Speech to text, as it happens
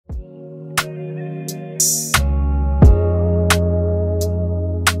Hello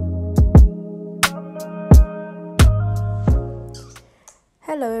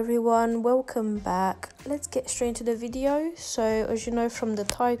everyone, welcome back. Let's get straight into the video. So as you know from the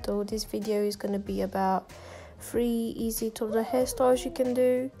title, this video is going to be about 3 easy toddler hairstyles you can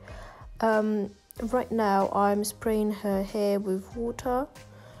do. Right now I'm spraying her hair with water.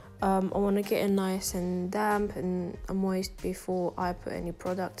 I want to get it nice and damp and moist before I put any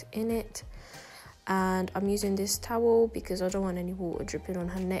product in it. And I'm using this towel because I don't want any water dripping on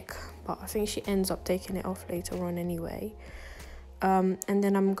her neck, but I think she ends up taking it off later on anyway. And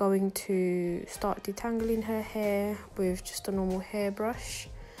then I'm going to start detangling her hair with just a normal hairbrush.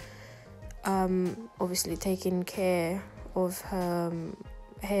 Obviously taking care of her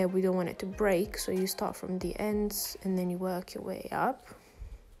hair, we don't want it to break, so you start from the ends and then you work your way up.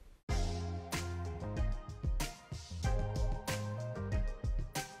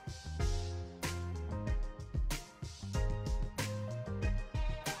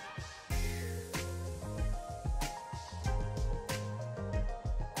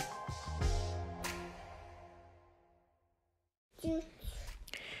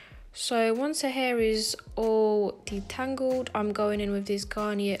 So once her hair is all detangled, I'm going in with this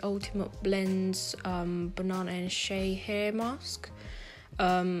Garnier Ultimate Blends Banana and Shea hair mask.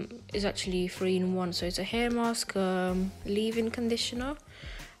 It's actually 3 in 1, so it's a hair mask, leave-in conditioner,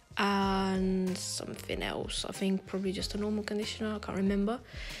 and something else. I think probably just a normal conditioner, I can't remember.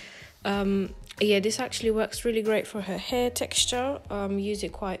 Yeah, this actually works really great for her hair texture. Use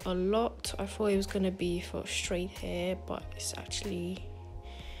it quite a lot. I thought it was going to be for straight hair, but it's actually,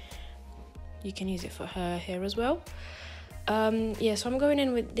 you can use it for her hair as well. Yeah, so I'm going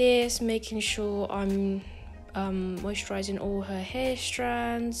in with this, making sure I'm moisturizing all her hair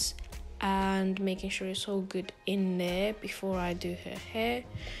strands and making sure it's all good in there before I do her hair,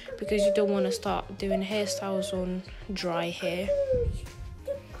 because you don't want to start doing hairstyles on dry hair.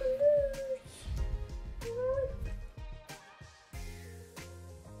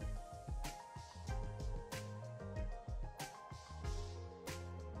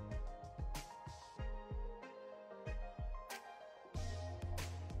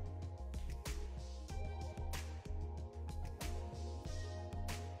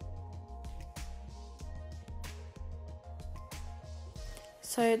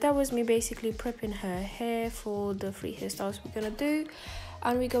 So that was me basically prepping her hair for the 3 hairstyles we're gonna do,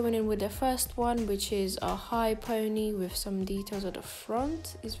 and we're going in with the first one, which is a high pony with some details at the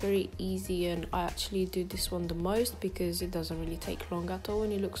front. It's very easy, and I actually do this one the most because it doesn't really take long at all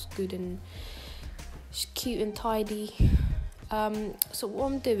and it looks good and cute and tidy. So what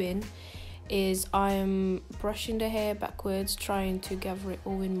I'm doing is I'm brushing the hair backwards, trying to gather it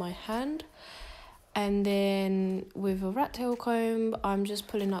all in my hand. And then with a rat tail comb, I'm just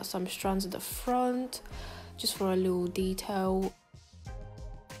pulling out some strands at the front, just for a little detail.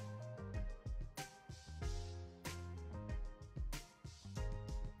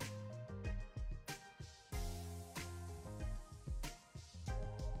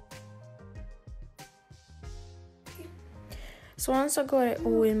 So once I got it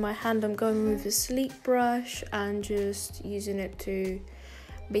all in my hand, I'm going with a sleek brush and just using it to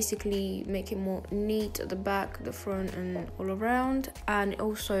basically make it more neat at the back, the front and all around, and it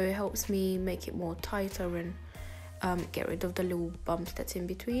also helps me make it more tighter and get rid of the little bumps that's in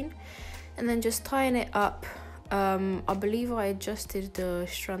between. And then just tying it up. I believe I adjusted the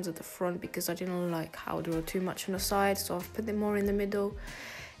strands at the front because I didn't like how they were too much on the side, so I've put them more in the middle.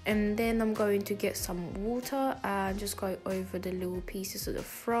 And then I'm going to get some water and just go over the little pieces at the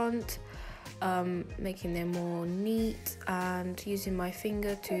front, making them more neat, and using my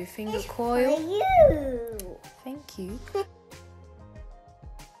finger to finger coil. For you. Thank you.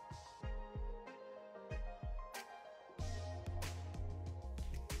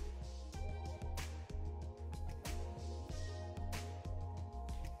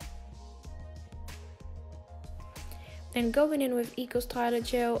 Then going in with Eco Styler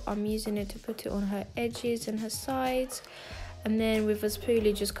gel, I'm using it to put it on her edges and her sides. And then with a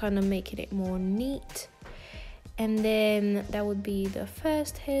spoolie, just kind of making it more neat. And then that would be the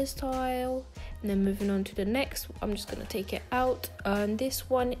first hairstyle. And then moving on to the next, I'm just going to take it out. And this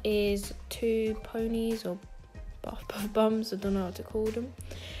one is 2 ponies or puff bums, I don't know how to call them.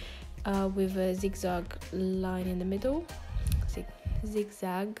 With a zigzag line in the middle.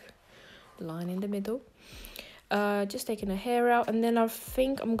 Zigzag line in the middle. Just taking her hair out, and then I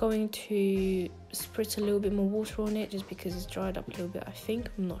think I'm going to spritz a little bit more water on it just because it's dried up a little bit.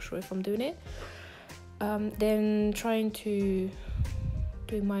 I'm not sure if I'm doing it. Then trying to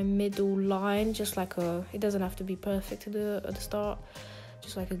do my middle line, just like it doesn't have to be perfect at the start,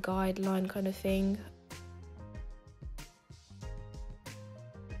 just like a guideline kind of thing.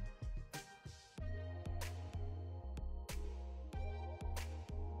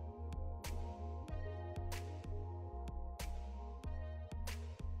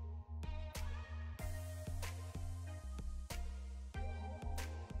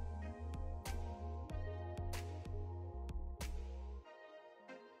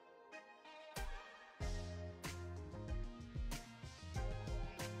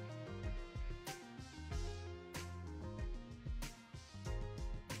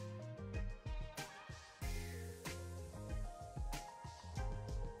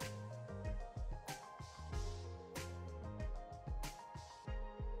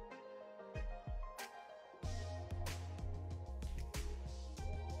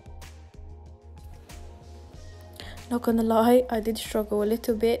 Not gonna lie, I did struggle a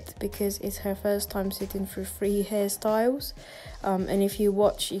little bit because it's her first time sitting through 3 hairstyles. And if you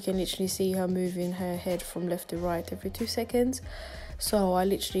watch, you can literally see her moving her head from left to right every 2 seconds. So I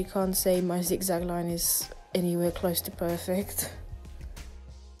literally can't say my zigzag line is anywhere close to perfect.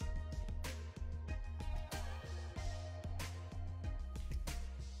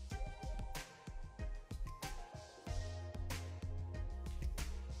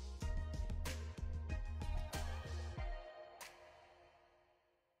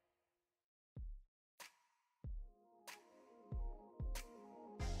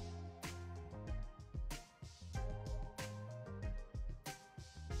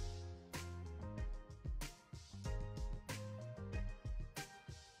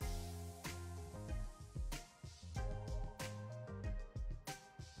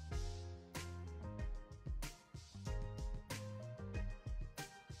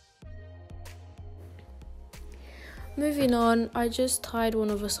 Moving on, I just tied one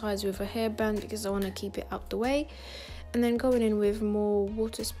of the sides with a hairband because I want to keep it out the way, and then going in with more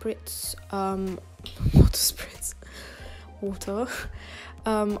water spritz, water.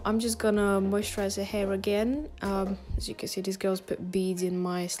 I'm just gonna moisturize the hair again. As you can see, these girls put beads in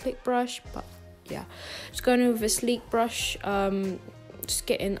my slick brush, but yeah, just going in with a sleek brush, just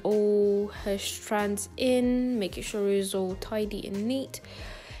getting all her strands in, making sure it's all tidy and neat.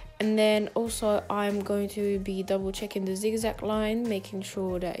 And then also I'm going to be double checking the zigzag line, making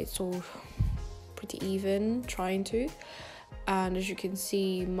sure that it's all pretty even, trying to. And as you can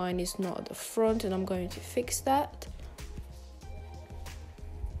see, mine is not at the front, and I'm going to fix that.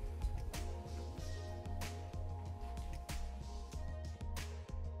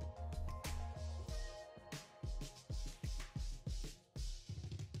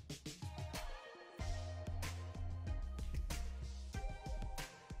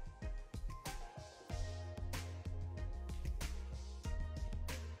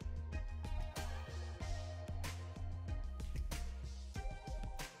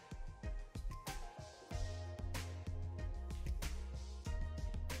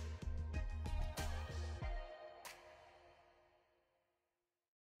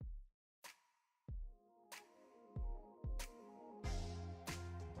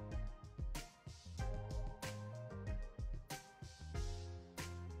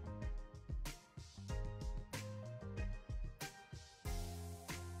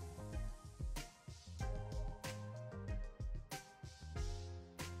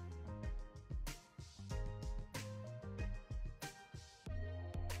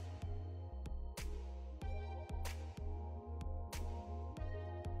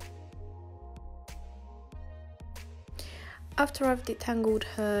 After I've detangled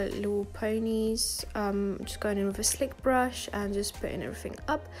her little ponies, I'm just going in with a slick brush and just putting everything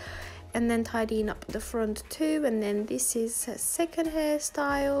up, and then tidying up the front too. And then this is her second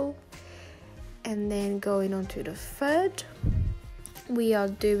hairstyle, and then going on to the third. We are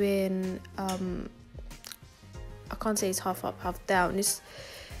doing I can't say it's half up, half down. It's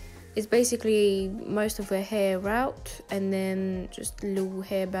basically most of her hair out, and then just little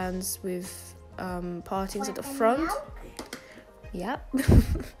hair bands with partings at the front. Yep.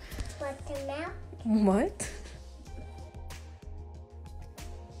 What?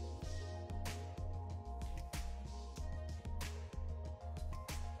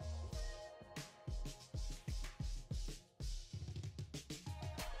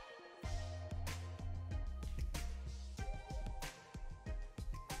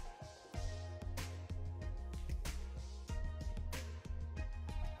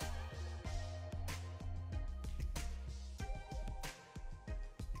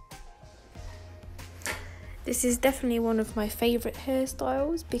 This is definitely one of my favorite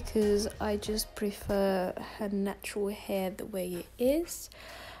hairstyles because I just prefer her natural hair the way it is.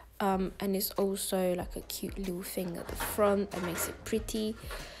 And it's also like a cute little thing at the front that makes it pretty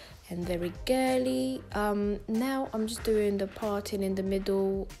and very girly. Now I'm just doing the parting in the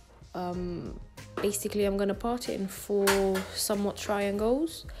middle. Basically I'm gonna part it in 4 somewhat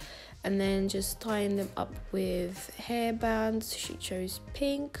triangles, and then just tying them up with hair bands. She chose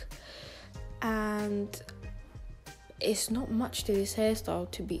pink, and it's not much to this hairstyle,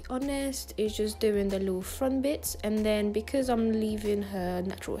 to be honest. It's just doing the little front bits, and then because I'm leaving her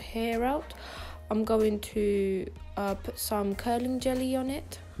natural hair out, I'm going to put some curling jelly on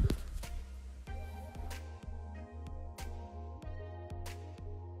it.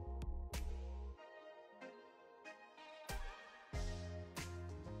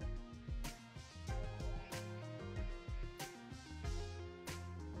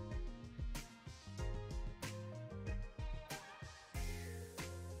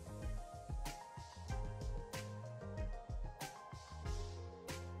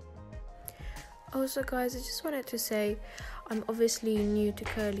 Also guys, I just wanted to say I'm obviously new to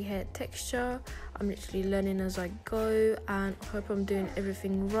curly hair texture. I'm literally learning as I go, and I hope I'm doing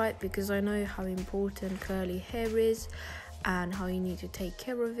everything right because I know how important curly hair is and how you need to take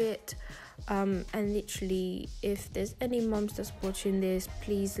care of it. And literally, if there's any mums that's watching this,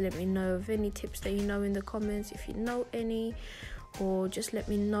 please let me know of any tips that you know in the comments if you know any, or just let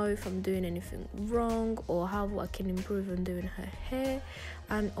me know if I'm doing anything wrong or how I can improve on doing her hair.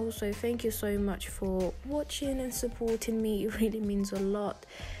 And also thank you so much for watching and supporting me. It really means a lot.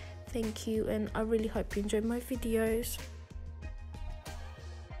 Thank you, and I really hope you enjoyed my videos.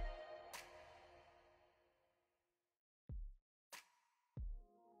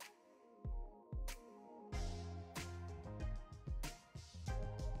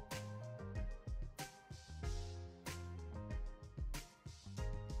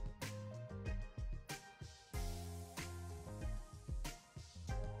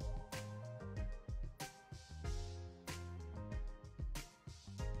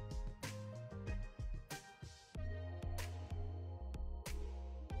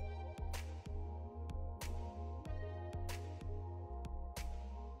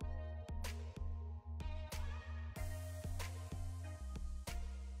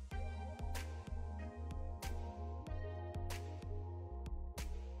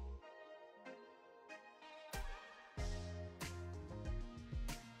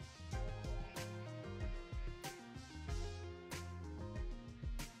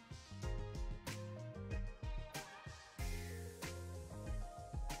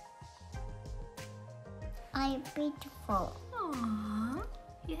 I'm beautiful. Aww,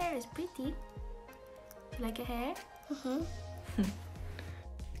 your hair is pretty. You like your hair?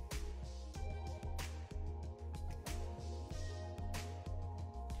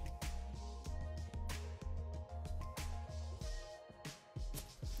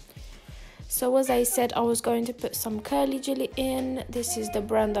 So as I said, I was going to put some curly jelly in. This is the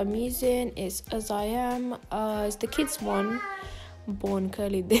brand I'm using. It's As I Am. It's the kids one. Born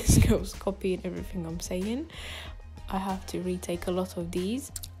curly. This girl's copying everything I'm saying. I have to retake a lot of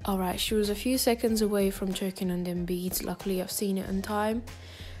these. Alright, she was a few seconds away from choking on them beads. Luckily I've seen it in time.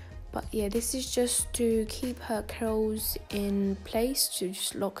 But yeah, this is just to keep her curls in place, to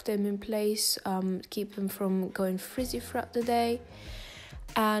just lock them in place, keep them from going frizzy throughout the day.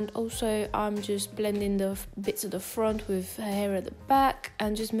 And also I'm just blending the bits at the front with her hair at the back,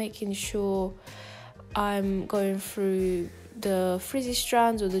 and just making sure I'm going through the frizzy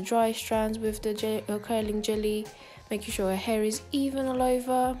strands or the dry strands with the curling jelly, making sure her hair is even all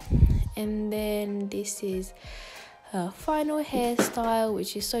over. And then this is her final hairstyle,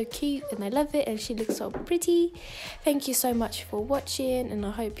 which is so cute and I love it, and she looks so pretty. Thank you so much for watching, and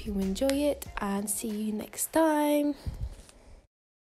I hope you enjoy it, and see you next time.